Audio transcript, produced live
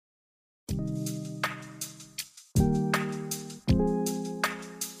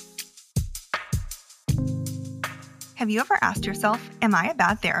Have you ever asked yourself, am I a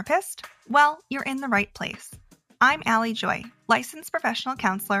bad therapist? Well, you're in the right place. I'm Allie Joy, licensed professional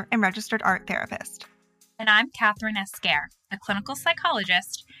counselor and registered art therapist. And I'm Catherine Esquer, a clinical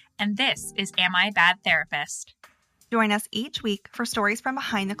psychologist, and this is Am I a Bad Therapist? Join us each week for stories from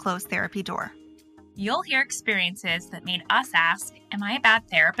behind the closed therapy door. You'll hear experiences that made us ask, am I a bad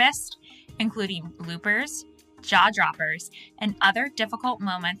therapist? Including bloopers, jaw droppers, and other difficult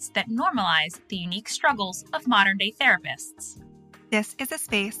moments that normalize the unique struggles of modern-day therapists. This is a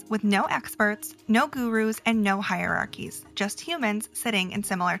space with no experts, no gurus, and no hierarchies, just humans sitting in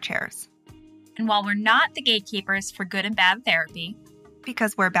similar chairs. And while we're not the gatekeepers for good and bad therapy,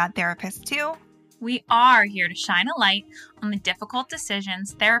 because we're bad therapists too, we are here to shine a light on the difficult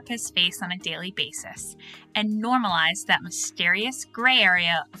decisions therapists face on a daily basis and normalize that mysterious gray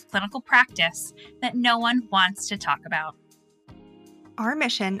area of clinical practice that no one wants to talk about. Our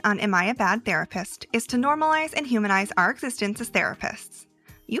mission on Am I a Bad Therapist is to normalize and humanize our existence as therapists.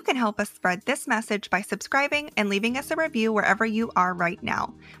 You can help us spread this message by subscribing and leaving us a review wherever you are right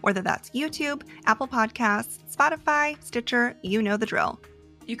now, whether that's YouTube, Apple Podcasts, Spotify, Stitcher, you know the drill.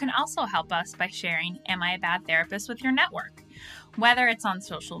 You can also help us by sharing Am I a Bad Therapist with your network, whether it's on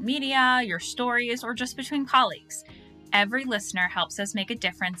social media, your stories, or just between colleagues. Every listener helps us make a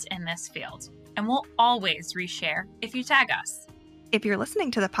difference in this field, and we'll always reshare if you tag us. If you're listening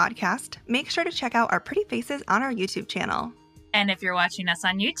to the podcast, make sure to check out our pretty faces on our YouTube channel. And if you're watching us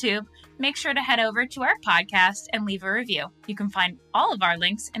on YouTube, make sure to head over to our podcast and leave a review. You can find all of our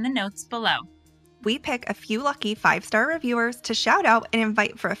links in the notes below. We pick a few lucky 5-star reviewers to shout out and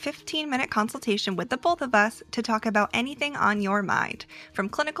invite for a 15-minute consultation with the both of us to talk about anything on your mind. From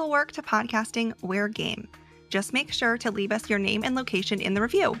clinical work to podcasting, we're game. Just make sure to leave us your name and location in the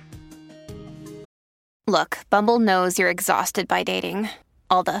review. Look, Bumble knows you're exhausted by dating.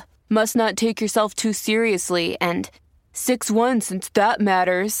 All the, must not take yourself too seriously, and 6'1" since that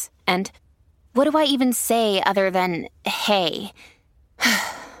matters, and what do I even say other than, hey?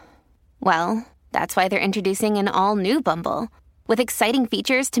 Well, that's why they're introducing an all-new Bumble, with exciting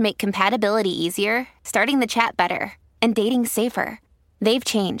features to make compatibility easier, starting the chat better, and dating safer. They've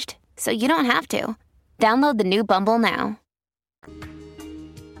changed, so you don't have to. Download the new Bumble now.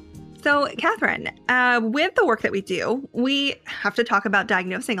 So, Catherine, with the work that we do, we have to talk about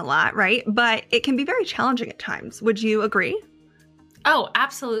diagnosing a lot, right? But it can be very challenging at times. Would you agree? Oh,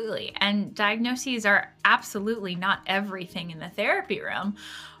 absolutely. And diagnoses are absolutely not everything in the therapy room.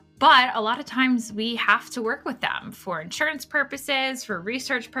 But a lot of times we have to work with them for insurance purposes, for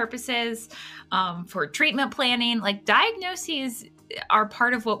research purposes, for treatment planning. Like, diagnoses are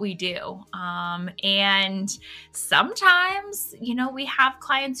part of what we do. And sometimes, we have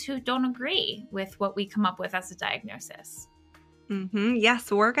clients who don't agree with what we come up with as a diagnosis.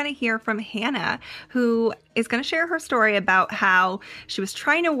 Yes, we're going to hear from Hannah, who is going to share her story about how she was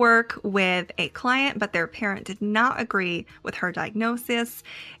trying to work with a client, but their parent did not agree with her diagnosis.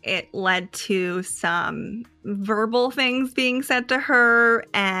 It led to some verbal things being said to her,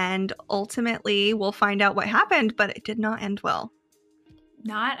 and ultimately we'll find out what happened, but it did not end well.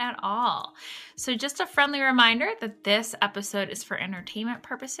 Not at all. So just a friendly reminder that this episode is for entertainment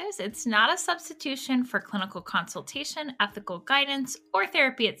purposes. It's not a substitution for clinical consultation, ethical guidance, or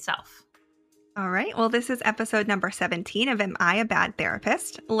therapy itself. All right. Well, this is episode number 17 of Am I a Bad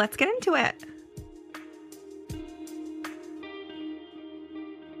Therapist? Let's get into it.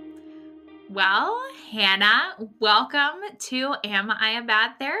 Well, Hannah, welcome to Am I a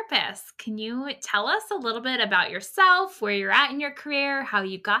Bad Therapist? Can you tell us a little bit about yourself, where you're at in your career, how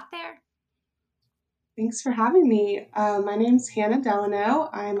you got there? Thanks for having me. My name's Hannah Delano.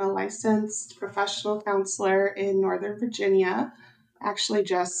 I'm a licensed professional counselor in Northern Virginia. Actually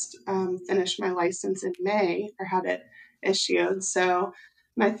just finished my license in May, or had it issued. So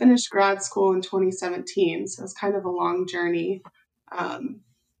I finished grad school in 2017, so it's kind of a long journey.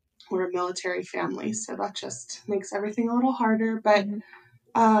 We're a military family, so that just makes everything a little harder. But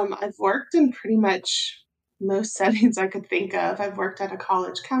I've worked in pretty much most settings I could think of. I've worked at a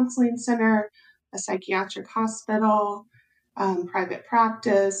college counseling center, a psychiatric hospital, private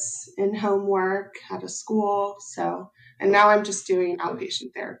practice, in-home work, at a school. And now I'm just doing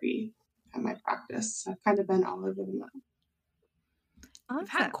outpatient therapy at my practice. I've kind of been all over the map. You've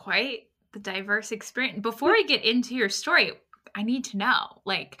had quite the diverse experience. Before we get into your story, I need to know,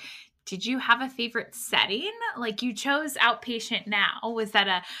 did you have a favorite setting? You chose outpatient now. Was that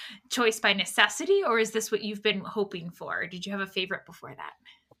a choice by necessity, or is this what you've been hoping for? Did you have a favorite before that?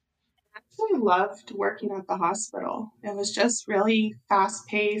 I actually loved working at the hospital. It was just really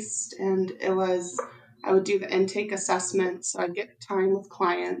fast-paced, and I would do the intake assessment, so I'd get time with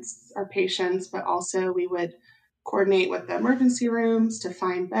clients or patients, but also we would coordinate with the emergency rooms to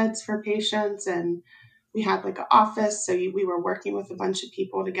find beds for patients. And we had like an office, so we were working with a bunch of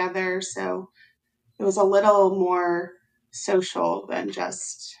people together. So it was a little more social than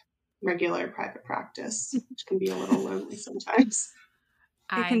just regular private practice, which can be a little lonely sometimes.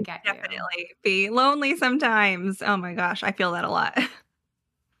 It I can get you. definitely be lonely sometimes. Oh my gosh, I feel that a lot.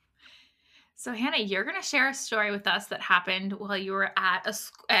 So Hannah, you're going to share a story with us that happened while you were at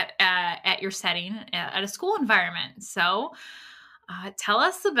at your setting at a school environment. So tell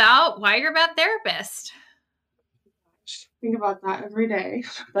us about why you're a bad therapist. Think about that every day.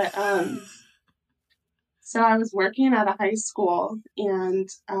 But so I was working at a high school, and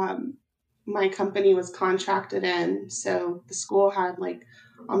my company was contracted in. So the school had like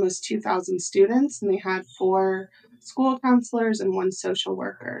almost 2,000 students, and they had 4 school counselors and 1 social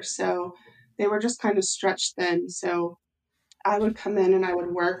worker. So they were just kind of stretched thin. So I would come in and I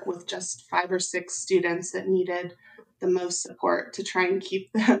would work with just 5 or 6 students that needed the most support to try and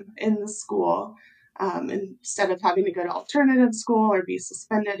keep them in the school, instead of having to go to alternative school or be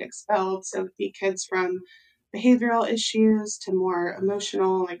suspended, expelled. So it'd be kids from behavioral issues to more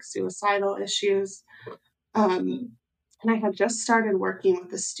emotional, like suicidal issues. And I had just started working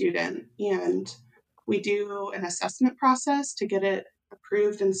with a student, and we do an assessment process to get it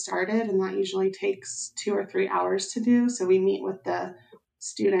approved and started, and that usually takes 2 or 3 hours to do. So we meet with the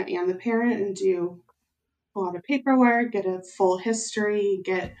student and the parent and do a lot of paperwork, get a full history,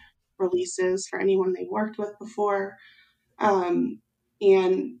 get releases for anyone they've worked with before.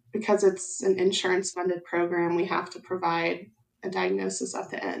 And because it's an insurance funded program, we have to provide a diagnosis at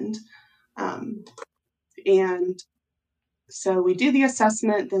the end. And so we do the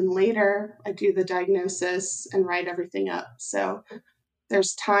assessment, then later I do the diagnosis and write everything up. So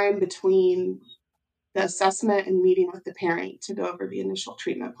there's time between the assessment and meeting with the parent to go over the initial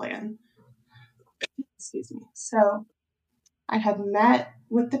treatment plan. Excuse me. So I had met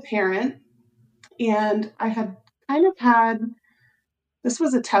with the parent, and I had kind of had, this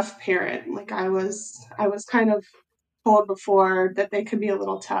was a tough parent. Like I was kind of told before that they could be a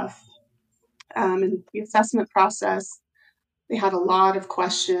little tough. And the assessment process, they had a lot of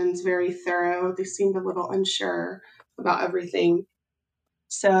questions, very thorough. They seemed a little unsure about everything.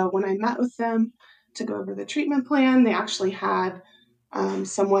 So when I met with them to go over the treatment plan, they actually had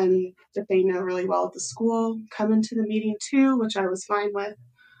someone that they know really well at the school come into the meeting too, which I was fine with.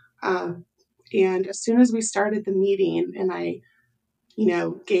 Um, and as soon as we started the meeting and I,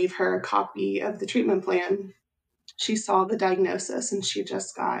 gave her a copy of the treatment plan, she saw the diagnosis and she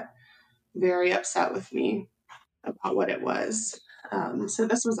just got very upset with me about what it was. So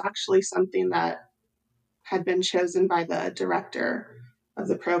this was actually something that had been chosen by the director of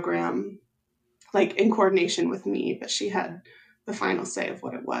the program, like in coordination with me, but she had the final say of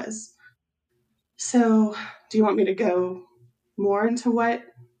what it was. So do you want me to go more into what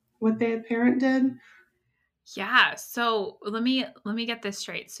the parent did? Yeah. So let me get this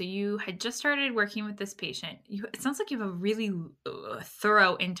straight. So you had just started working with this patient. It sounds like you have a really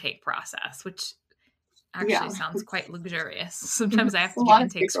thorough intake process, which Yeah, actually sounds quite luxurious. Sometimes I it's have a to do lot of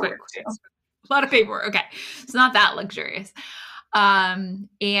intakes quick. paperwork too. A lot of paperwork. Okay. It's not that luxurious.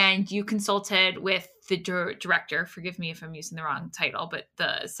 And you consulted with the director, forgive me if I'm using the wrong title, but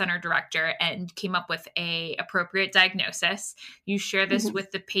the center director, and came up with a appropriate diagnosis. You share this Mhm.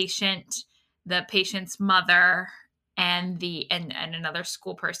 with the patient's mother, and another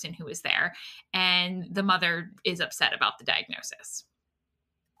school person who was there. And the mother is upset about the diagnosis.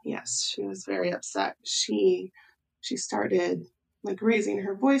 Yes, she was very upset. She started like raising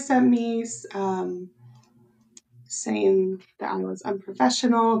her voice at me, saying that I was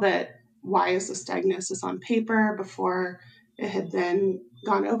unprofessional, that why is this diagnosis on paper before it had been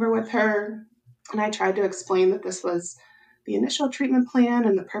gone over with her. And I tried to explain that this was the initial treatment plan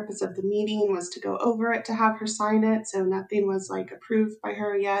and the purpose of the meeting was to go over it to have her sign it. So nothing was like approved by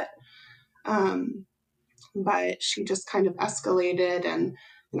her yet. But she just kind of escalated, and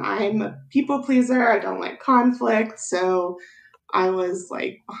I'm a people pleaser. I don't like conflict. So I was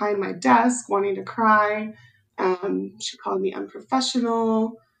like behind my desk wanting to cry. She called me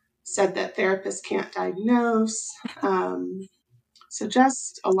unprofessional, said that therapists can't diagnose. So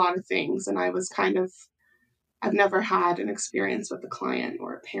just a lot of things. And I've never had an experience with a client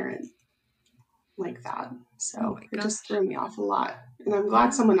or a parent like that. Oh So my it just gosh. threw me off a lot. And I'm glad Yeah.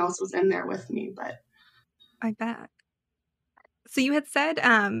 someone else was in there with me, but I bet. So you had said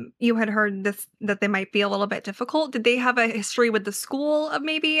you had heard this that they might be a little bit difficult. Did they have a history with the school of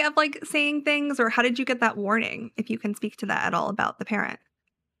maybe of like saying things, or how did you get that warning? If you can speak to that at all about the parent.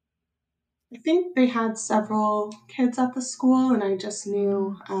 I think they had several kids at the school, and I just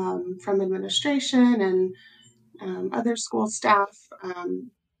knew Mm. from administration and other school staff.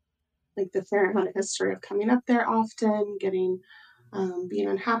 Like the parent had a history of coming up there often, being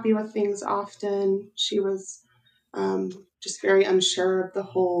unhappy with things often. She was just very unsure of the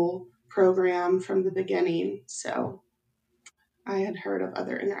whole program from the beginning. So I had heard of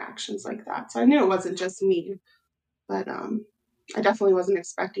other interactions like that. So I knew it wasn't just me, but I definitely wasn't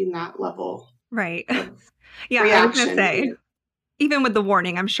expecting that level Right. of Yeah, I was going to reaction. say, even with the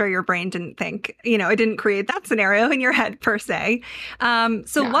warning, I'm sure your brain didn't think, it didn't create that scenario in your head per se.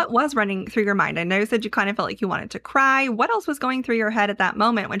 So Yeah. what was running through your mind? I know you said you kind of felt like you wanted to cry. What else was going through your head at that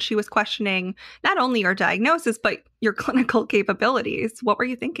moment when she was questioning not only your diagnosis, but your clinical capabilities? What were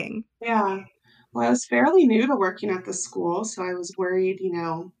you thinking? Yeah. Well, I was fairly new to working at the school, so I was worried,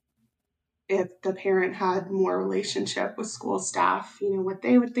 if the parent had more relationship with school staff, what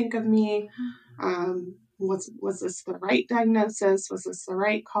they would think of me. Was this the right diagnosis? Was this the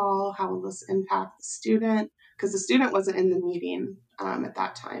right call? How will this impact the student? Because the student wasn't in the meeting at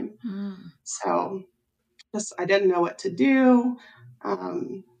that time. So I didn't know what to do.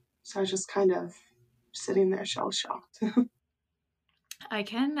 So I was just kind of sitting there shell shocked. I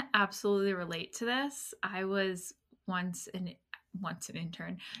can absolutely relate to this. I was once an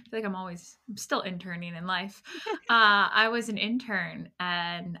intern. I feel like I'm still interning in life. I was an intern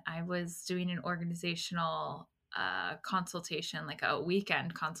and I was doing an organizational consultation, like a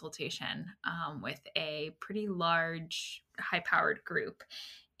weekend consultation, with a pretty large, high powered group.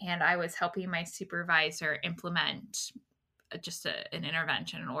 And I was helping my supervisor implement just an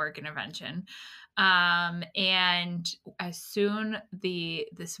intervention, an org intervention. And as soon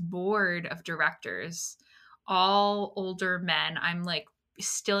this board of directors, all older men, I'm like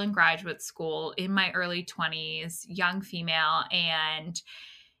still in graduate school in my early 20s, young female, and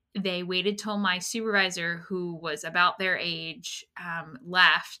they waited till my supervisor, who was about their age,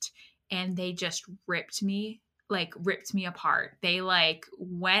 left, and they just ripped me apart. They like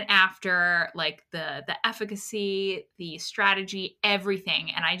went after like the efficacy, the strategy,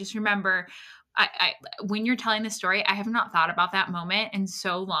 everything. And I just remember I when you're telling the story, I have not thought about that moment in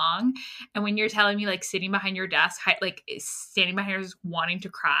so long. And when you're telling me like sitting behind your desk, like standing behind your desk wanting to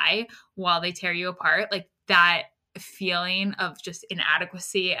cry while they tear you apart, like that feeling of just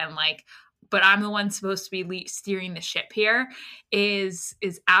inadequacy and like, but I'm the one supposed to be steering the ship here is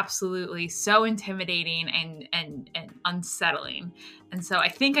absolutely so intimidating and unsettling. And so I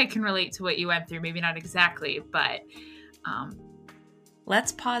think I can relate to what you went through, maybe not exactly, but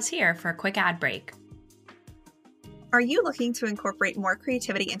let's pause here for a quick ad break. Are you looking to incorporate more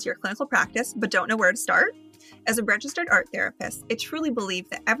creativity into your clinical practice but don't know where to start? As a registered art therapist, I truly believe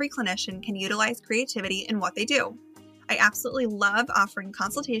that every clinician can utilize creativity in what they do. I absolutely love offering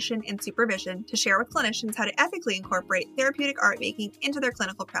consultation and supervision to share with clinicians how to ethically incorporate therapeutic art making into their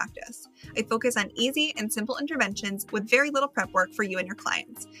clinical practice. I focus on easy and simple interventions with very little prep work for you and your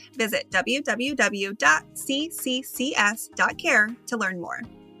clients. Visit www.cccs.care to learn more.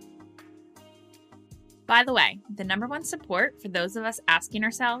 By the way, the number one support for those of us asking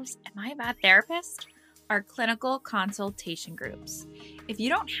ourselves, am I a bad therapist? Are clinical consultation groups. If you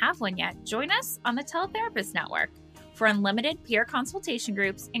don't have one yet, join us on the Teletherapist Network for unlimited peer consultation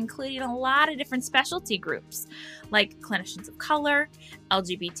groups, including a lot of different specialty groups like clinicians of color,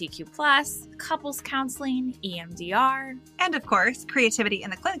 LGBTQ+, couples counseling, EMDR, and of course, Creativity in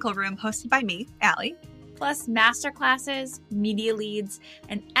the Clinical Room hosted by me, Allie. Plus masterclasses, media leads,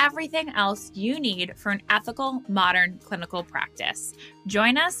 and everything else you need for an ethical, modern clinical practice.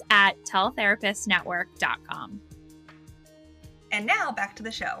 Join us at teletherapistnetwork.com. And now back to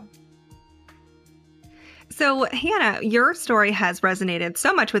the show. So, Hannah, your story has resonated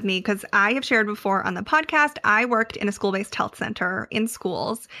so much with me because I have shared before on the podcast, I worked in a school-based health center in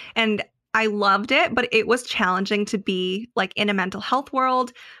schools, and I loved it, but it was challenging to be like in a mental health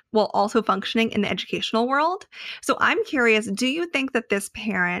world while also functioning in the educational world. So I'm curious, do you think that this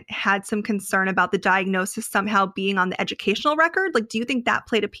parent had some concern about the diagnosis somehow being on the educational record? Like, do you think that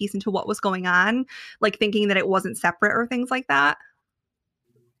played a piece into what was going on? Like thinking that it wasn't separate or things like that?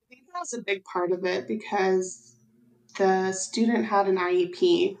 I think that was a big part of it because the student had an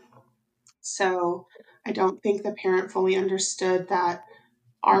IEP. So I don't think the parent fully understood that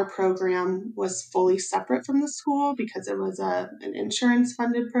our program was fully separate from the school because it was an insurance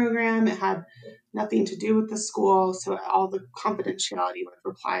funded program. It had nothing to do with the school. So all the confidentiality would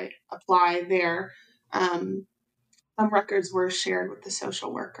apply there. Some records were shared with the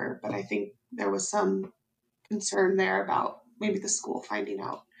social worker, but I think there was some concern there about maybe the school finding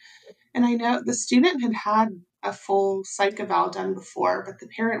out. And I know the student had a full psych eval done before, but the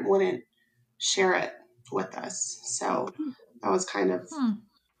parent wouldn't share it with us. So that was kind of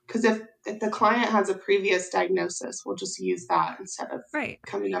because if the client has a previous diagnosis, we'll just use that instead of Right.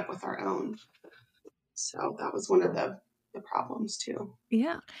 coming up with our own. So that was one of the problems too.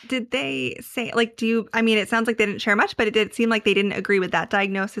 Yeah. Did they say, like, I mean, it sounds like they didn't share much, but it did seem like they didn't agree with that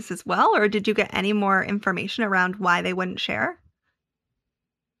diagnosis as well? Or did you get any more information around why they wouldn't share?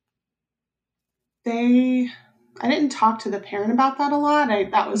 I didn't talk to the parent about that a lot.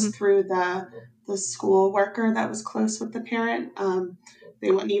 That was Mhm. through the school worker that was close with the parent.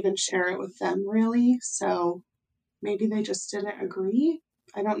 They wouldn't even share it with them really. So maybe they just didn't agree.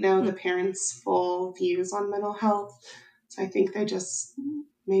 I don't know Hmm. the parents' full views on mental health. So I think they just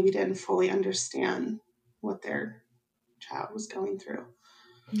maybe didn't fully understand what their child was going through.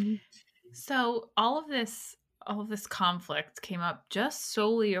 So all of this conflict came up just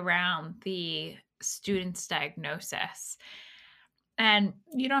solely around the student's diagnosis. And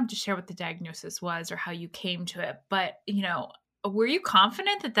you don't have to share what the diagnosis was or how you came to it, but were you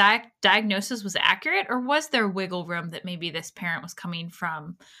confident that diagnosis was accurate, or was there wiggle room that maybe this parent was coming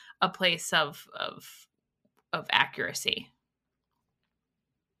from a place of accuracy?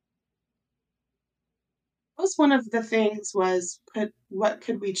 That was one of the things was what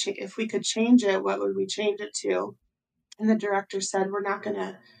could we if we could change it, what would we change it to? And the director said, we're not going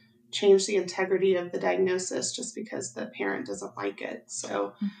to change the integrity of the diagnosis just because the parent doesn't like it.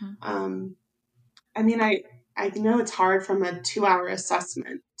 So, Mm-hmm. I mean, I know it's hard from a 2-hour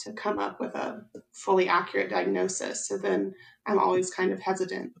assessment to come up with a fully accurate diagnosis. So then I'm always kind of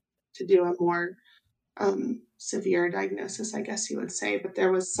hesitant to do a more severe diagnosis, I guess you would say. But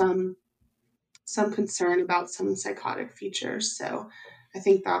there was some concern about some psychotic features. So I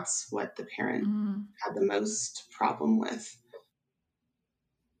think that's what the parent Mm, had the most problem with.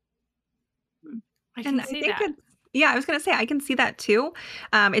 I And can I see think that. it's, yeah, I was going to say, I can see that too.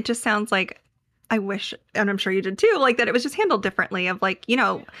 It just sounds like I wish, and I'm sure you did too, like that it was just handled differently. Of like,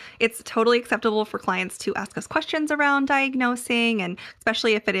 it's totally acceptable for clients to ask us questions around diagnosing, and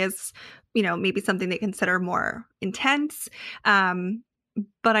especially if it is, maybe something they consider more intense. Um,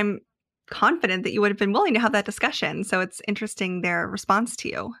 but I'm confident that you would have been willing to have that discussion. So it's interesting their response to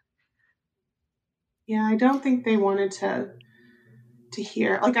you. Yeah, I don't think they wanted to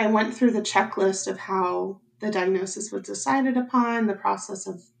hear. Like I went through the checklist of how the diagnosis was decided upon, the process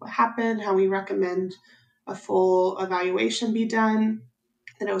of what happened, how we recommend a full evaluation be done,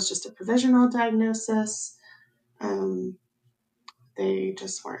 that it was just a provisional diagnosis. Um, they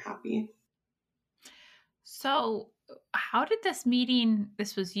just weren't happy. So, how did this meeting?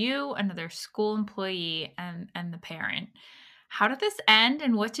 This was you, another school employee, and the parent. How did this end,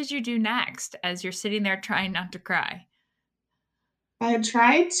 and what did you do next as you're sitting there trying not to cry? I had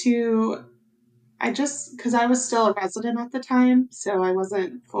tried to, because I was still a resident at the time, so I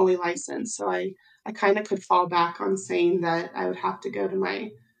wasn't fully licensed. So I kind of could fall back on saying that I would have to go to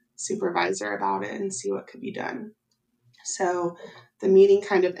my supervisor about it and see what could be done. So the meeting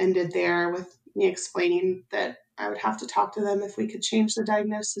kind of ended there with me explaining that I would have to talk to them if we could change the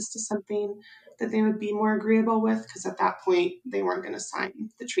diagnosis to something that they would be more agreeable with, because at that point they weren't going to sign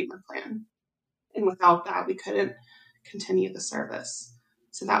the treatment plan. And without that, we couldn't continue the service.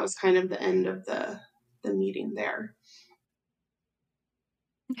 So that was kind of the end of the meeting there.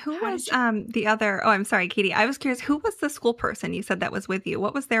 Who How was did you? the other? Oh, I'm sorry, Katie. I was curious. Who was the school person you said that was with you?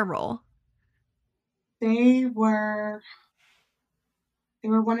 What was their role? They were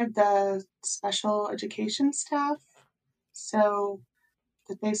one of the special education staff, so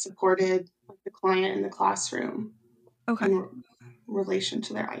that they supported the client in the classroom Okay, in relation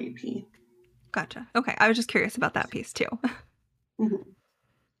to their IEP. gotcha. Okay, I was just curious about that piece too. Mhm.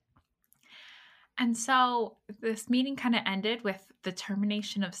 And so this meeting kind of ended with the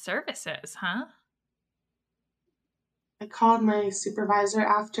termination of services, huh? I called my supervisor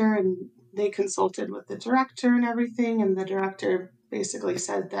after, and they consulted with the director and everything, and the director basically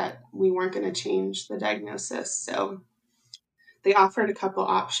said that we weren't going to change the diagnosis. So they offered a couple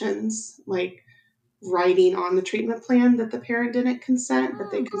options, like writing on the treatment plan that the parent didn't consent, but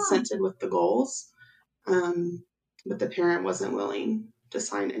they consented with the goals. Um, but the parent wasn't willing to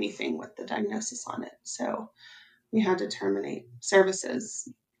sign anything with the diagnosis on it. So we had to terminate services.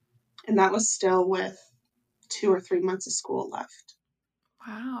 And that was still with 2 or 3 months of school left.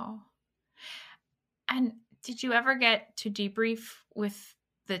 Wow. And did you ever get to debrief with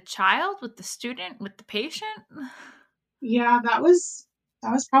the child, with the student, with the patient? Yeah, that was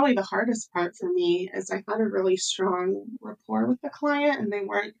probably the hardest part for me, as I had a really strong rapport with the client and they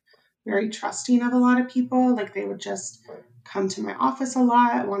weren't very trusting of a lot of people. Like they would just come to my office a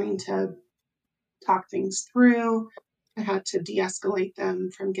lot wanting to talk things through. I had to de-escalate them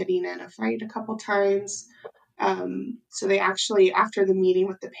from getting in a fight a couple times. So they actually, after the meeting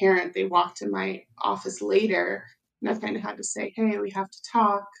with the parent, they walked in my office later, and I kind of had to say, hey, we have to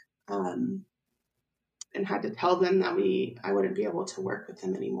talk, and had to tell them that I wouldn't be able to work with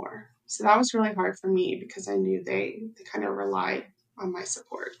them anymore. So that was really hard for me because I knew they kind of relied on my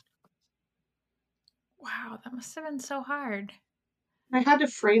support. Wow, that must have been so hard. I had to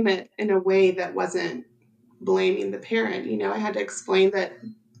frame it in a way that wasn't blaming the parent. I had to explain that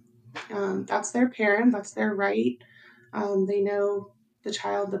that's their parent, that's their right. They know the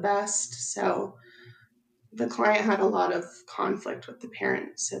child the best. So the client had a lot of conflict with the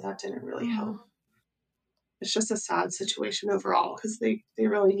parent, so that didn't really Mm. help. It's just a sad situation overall because they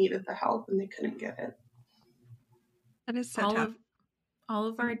really needed the help and they couldn't get it. That is so All tough. of all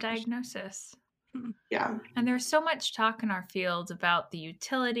of Oh our my gosh. diagnosis. Yeah. And there's so much talk in our field about the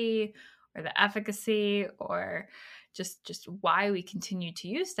utility or the efficacy or just why we continue to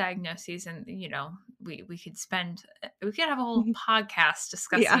use diagnoses. And we could have a whole Mhm. podcast Yeah.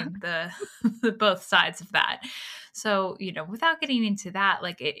 discussing the both sides of that. So without getting into that,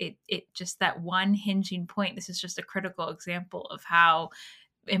 like it just that one hinging point, this is just a critical example of how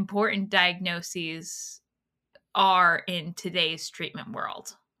important diagnoses are in today's treatment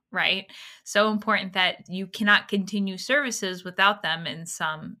world, right? So important that you cannot continue services without them in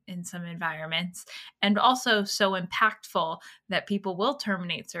some environments, and also so impactful that people will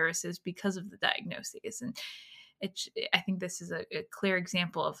terminate services because of the diagnoses. And I think this is a clear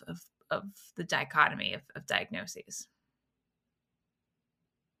example of the dichotomy of diagnoses.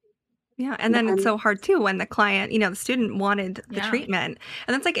 Yeah, and then it's And so hard too when the client, the student wanted the Yeah. treatment.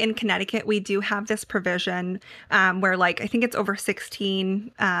 And that's like in Connecticut, we do have this provision where like I think it's over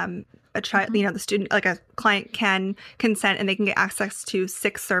 16, a child, Mhm. the student, like a client can consent and they can get access to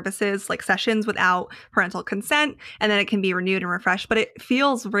 6 services, like sessions without parental consent, and then it can be renewed and refreshed. But it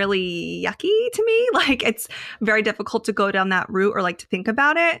feels really yucky to me. Like it's very difficult to go down that route or like to think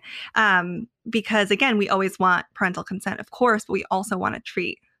about it. Because again, we always want parental consent, of course, but we also want to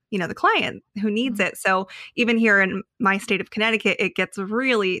treat the client who needs Mhm. it. So even here in my state of Connecticut, it gets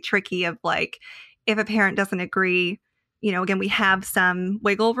really tricky of like, if a parent doesn't agree, again, we have some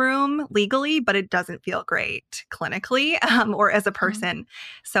wiggle room legally, but it doesn't feel great clinically or as a Mhm. person.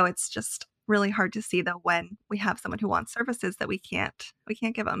 So it's just really hard to see though when we have someone who wants services that we can't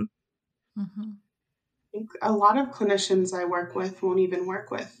give them. Mhm. I think a lot of clinicians I work with won't even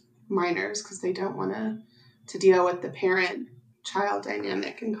work with minors because they don't want to deal with the parent child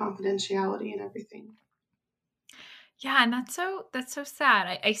dynamic and confidentiality and everything. Yeah, and that's so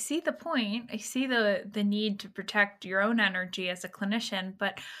sad. I see the point. I see the need to protect your own energy as a clinician,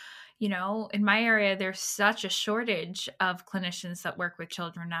 but in my area, there's such a shortage of clinicians that work with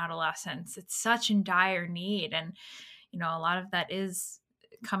children and adolescents. It's such in dire need, and a lot of that is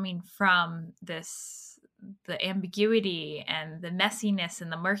coming from the ambiguity and the messiness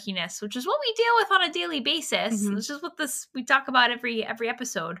and the murkiness, which is what we deal with on a daily basis. Mhm. Which is what this we talk about every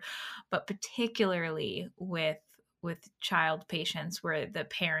episode, but particularly with child patients where the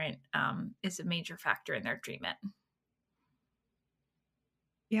parent is a major factor in their treatment.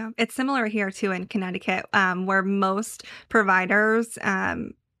 Yeah, it's similar here too in Connecticut, where most providers,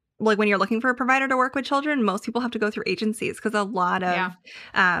 like when you're looking for a provider to work with children, most people have to go through agencies because a lot Yeah.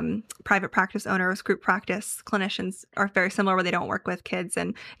 of private practice owners, group practice clinicians are very similar where they don't work with kids.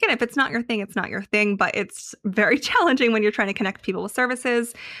 And again, if it's not your thing, it's not your thing, but it's very challenging when you're trying to connect people with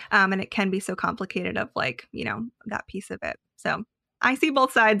services. And it can be so complicated of like, that piece of it. So I see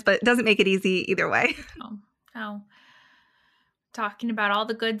both sides, but it doesn't make it easy either way. Oh, oh. Talking about all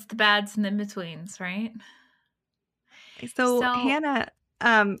the goods, the bads, and the in-betweens, right? So, So, Hannah,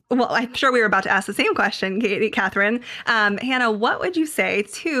 well, I'm sure we were about to ask the same question, Catherine. Hannah, what would you say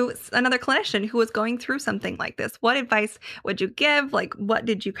to another clinician who was going through something like this? What advice would you give? Like, what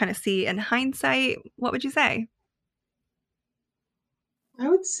did you kind of see in hindsight? What would you say? I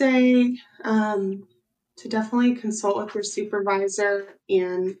would say to definitely consult with your supervisor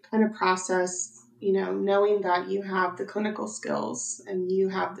and kind of process, knowing that you have the clinical skills and you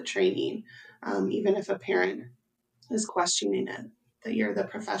have the training, even if a parent is questioning it, that you're the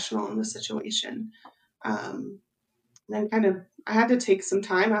professional in the situation. Then I had to take some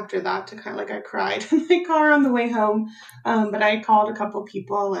time after that to kind of like I cried in my car on the way home, but I called a couple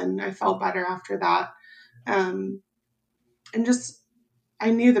people and I felt better after that. Um, and just I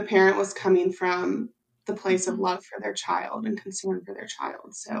knew the parent was coming from the place of mhm. love for their child and concern for their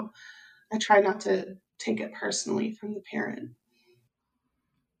child. So I try not to take it personally from the parent.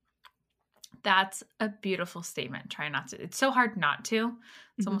 That's a beautiful statement. Try not to. It's so hard not to.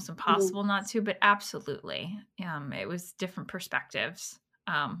 It's Mhm. almost impossible not to, but absolutely. It was different perspectives.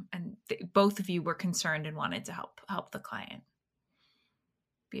 both of you were concerned and wanted to help the client.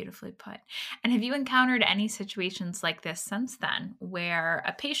 Beautifully put. And have you encountered any situations like this since then, where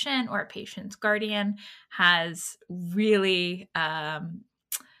a patient or a patient's guardian has really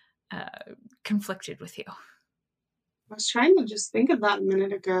conflicted with you? I was trying to just think of that a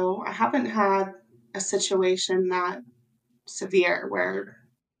minute ago. I haven't had a situation that severe where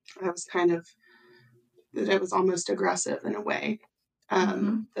I was that it was almost aggressive in a way,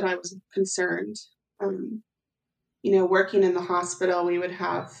 that I was concerned. Working in the hospital, we would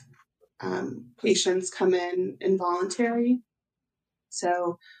have patients come in involuntary.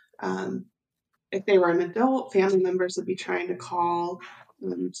 So if they were an adult, family members would be trying to call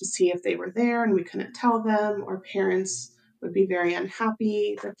to see if they were there and we couldn't tell them, or parents would be very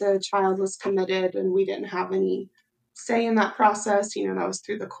unhappy that the child was committed and we didn't have any say in that process. That was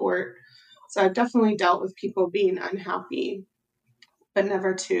through the court. So I've definitely dealt with people being unhappy, but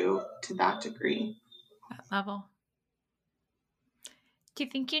never to that degree. That level. Do you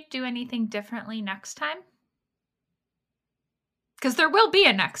think you'd do anything differently next time? Because there will be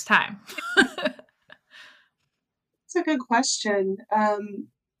a next time. That's a good question. I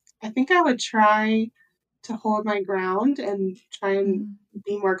think I would try to hold my ground and try and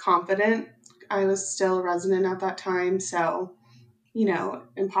be more confident. I was still a resident at that time, so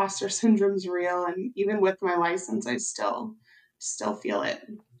imposter syndrome's real, and even with my license, I still feel it.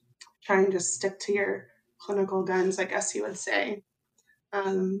 Try and just stick to your clinical guns, I guess you would say,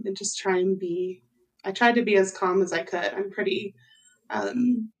 and just try and I tried to be as calm as I could. I'm pretty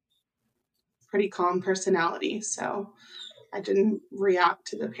calm personality, so I didn't react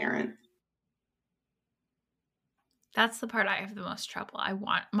to the parent. That's the part I have the most trouble. I'm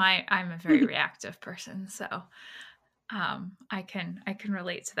a very reactive person, so I can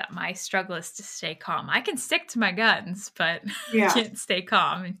relate to that. My struggle is to stay calm. I can stick to my guns, but I can't stay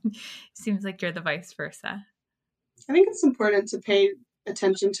calm. It seems like you're the vice versa. I think it's important to pay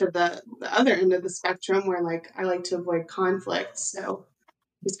attention to the other end of the spectrum, where I like to avoid conflict. So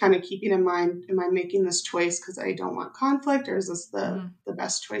just kind of keeping in mind, am I making this choice because I don't want conflict, or is this the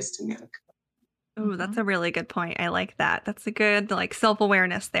best choice to make? Oh, that's a really good point. I like that. That's a good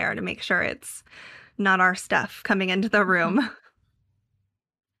self-awareness there to make sure it's not our stuff coming into the room.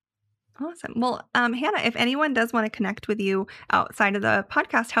 Awesome. Well, Hannah, if anyone does want to connect with you outside of the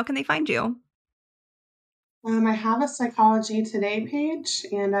podcast, how can they find you? I have a Psychology Today page,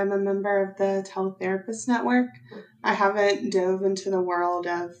 and I'm a member of the Teletherapist Network. I haven't dove into the world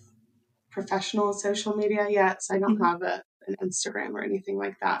of professional social media yet, so I don't have an Instagram or anything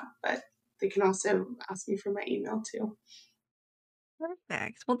like that, but they can also ask me for my email too.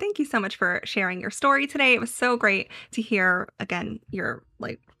 Perfect. Well, thank you so much for sharing your story today. It was so great to hear, again, your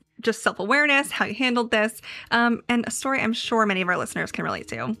just self-awareness, how you handled this, and a story I'm sure many of our listeners can relate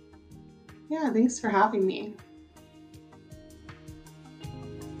to. Yeah, thanks for having me.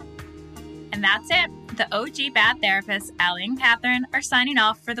 And that's it. The OG Bad Therapists, Allie and Catherine, are signing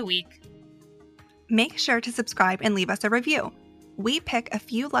off for the week. Make sure to subscribe and leave us a review. We pick a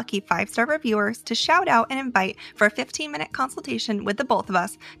few lucky 5-star reviewers to shout out and invite for a 15-minute consultation with the both of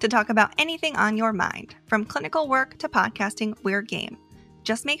us to talk about anything on your mind. From clinical work to podcasting, we're game.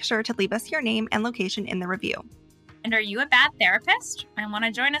 Just make sure to leave us your name and location in the review. And are you a bad therapist and want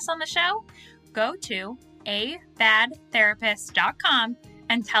to join us on the show? Go to abadtherapist.com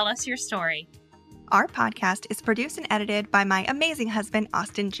and tell us your story. Our podcast is produced and edited by my amazing husband,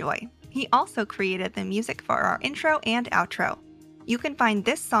 Austin Joy. He also created the music for our intro and outro. You can find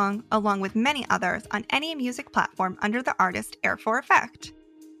this song, along with many others, on any music platform under the artist Air for Effect.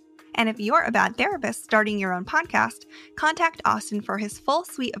 And if you're a bad therapist starting your own podcast, contact Austin for his full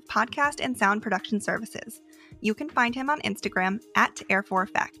suite of podcast and sound production services. You can find him on Instagram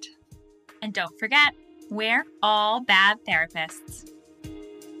 @Air4Effect. And don't forget, we're all bad therapists.